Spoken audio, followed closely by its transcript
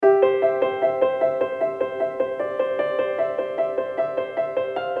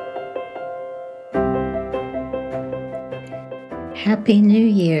Happy New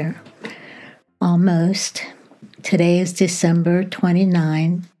Year. Almost. Today is December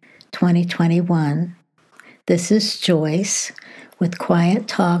 29, 2021. This is Joyce with Quiet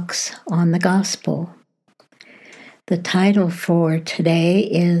Talks on the Gospel. The title for today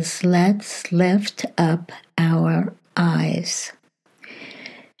is Let's Lift Up Our Eyes.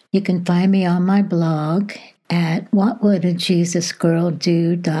 You can find me on my blog at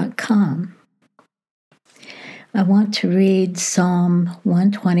whatwouldAJesusGirlDo.com. I want to read Psalm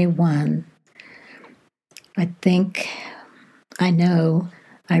 121. I know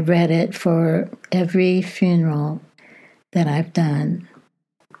I read it for every funeral that I've done.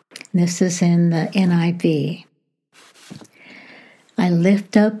 This is in the NIV. I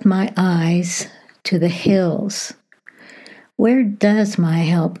lift up my eyes to the hills. Where does my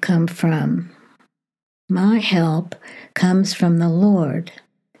help come from? My help comes from the Lord,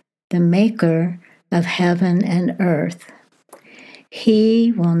 the maker of heaven and earth.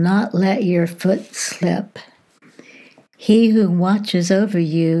 He will not let your foot slip. He who watches over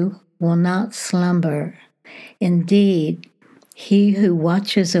you will not slumber. Indeed, he who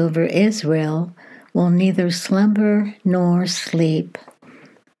watches over Israel will neither slumber nor sleep.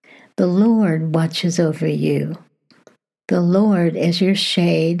 The Lord watches over you. The Lord is your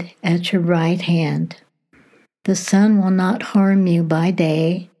shade at your right hand. The sun will not harm you by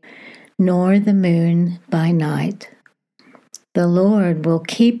day, nor the moon by night. The Lord will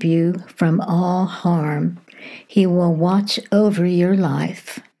keep you from all harm. He will watch over your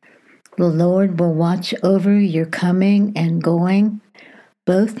life. The Lord will watch over your coming and going,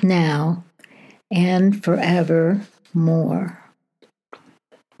 both now and forevermore.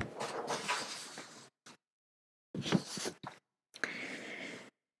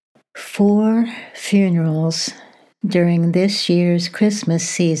 Four funerals during this year's Christmas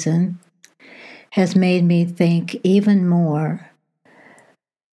season has made me think even more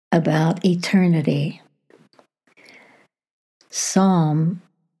about eternity. Psalm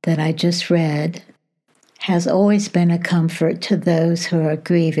that I just read has always been a comfort to those who are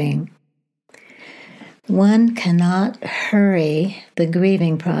grieving. One cannot hurry the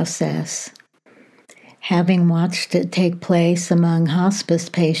grieving process. Having watched it take place among hospice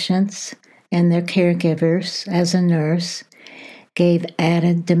patients and their caregivers as a nurse gave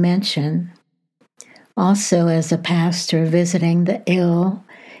added dimension. Also, as a pastor visiting the ill,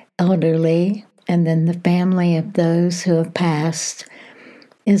 elderly, and then the family of those who have passed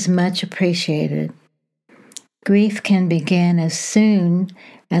is much appreciated. Grief can begin as soon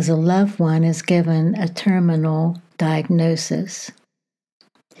as a loved one is given a terminal diagnosis.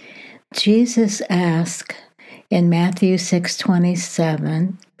 Jesus asked in Matthew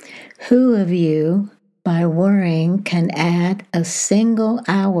 6:27, "Who of you, by worrying, can add a single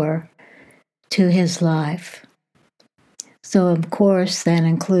hour to his life?" So, of course, that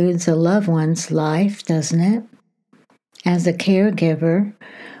includes a loved one's life, doesn't it? As a caregiver,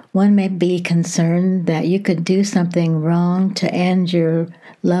 one may be concerned that you could do something wrong to end your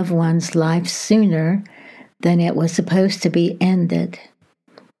loved one's life sooner than it was supposed to be ended.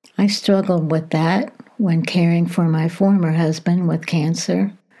 I struggled with that when caring for my former husband with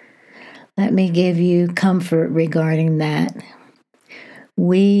cancer. Let me give you comfort regarding that.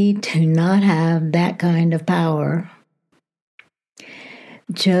 We do not have that kind of power.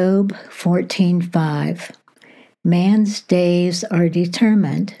 Job 14:5. Man's days are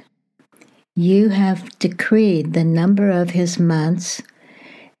determined. You have decreed the number of his months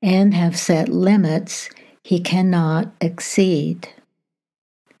and have set limits he cannot exceed.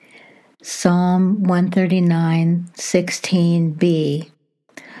 Psalm 139:16b.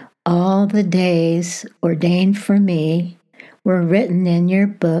 All the days ordained for me were written in your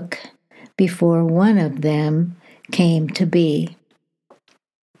book before one of them came to be.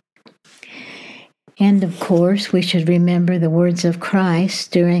 And of course, we should remember the words of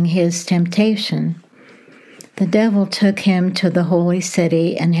Christ during his temptation. The devil took him to the holy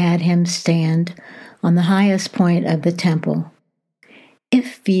city and had him stand on the highest point of the temple.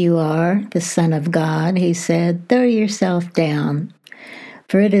 "If you are the Son of God," he said, "throw yourself down,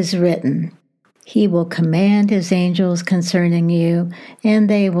 for it is written, He will command His angels concerning you, and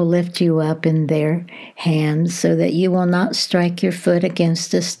they will lift you up in their hands so that you will not strike your foot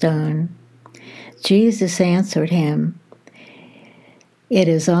against a stone." Jesus answered him, "It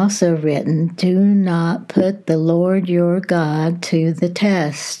is also written, do not put the Lord your God to the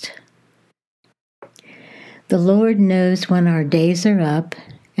test." The Lord knows when our days are up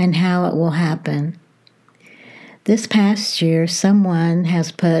and how it will happen. This past year, someone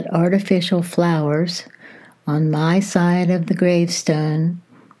has put artificial flowers on my side of the gravestone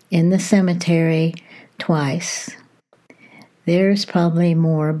in the cemetery twice. There's probably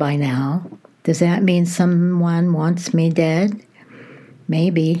more by now. Does that mean someone wants me dead?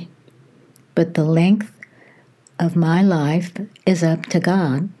 Maybe. But the length of my life is up to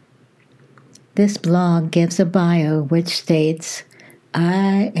God. This blog gives a bio which states,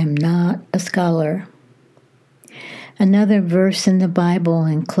 I am not a scholar. Another verse in the Bible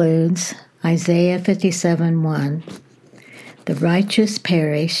includes Isaiah 57:1. The righteous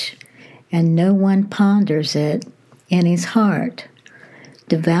perish, and no one ponders it in his heart.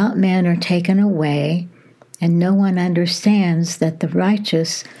 Devout men are taken away, and no one understands that the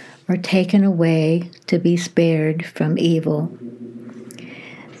righteous are taken away to be spared from evil.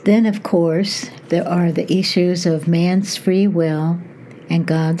 Then, of course, there are the issues of man's free will and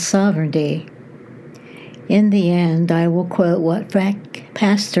God's sovereignty. In the end, I will quote what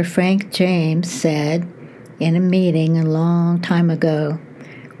Pastor Frank James said in a meeting a long time ago.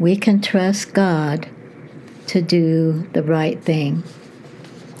 We can trust God to do the right thing.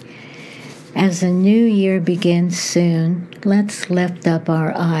 As the new year begins soon, let's lift up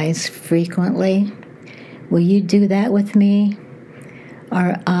our eyes frequently. Will you do that with me?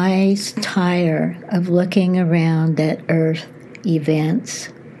 Our eyes tire of looking around at earth events.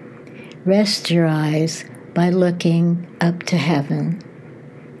 Rest your eyes by looking up to heaven.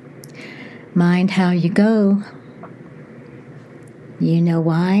 Mind how you go. You know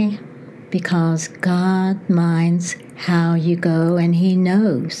why? Because God minds how you go, and He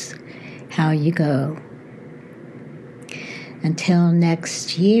knows how you go. Until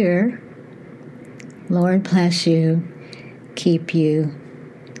next year, Lord bless you, keep you.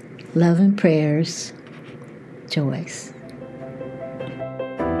 Love and prayers, Joyce.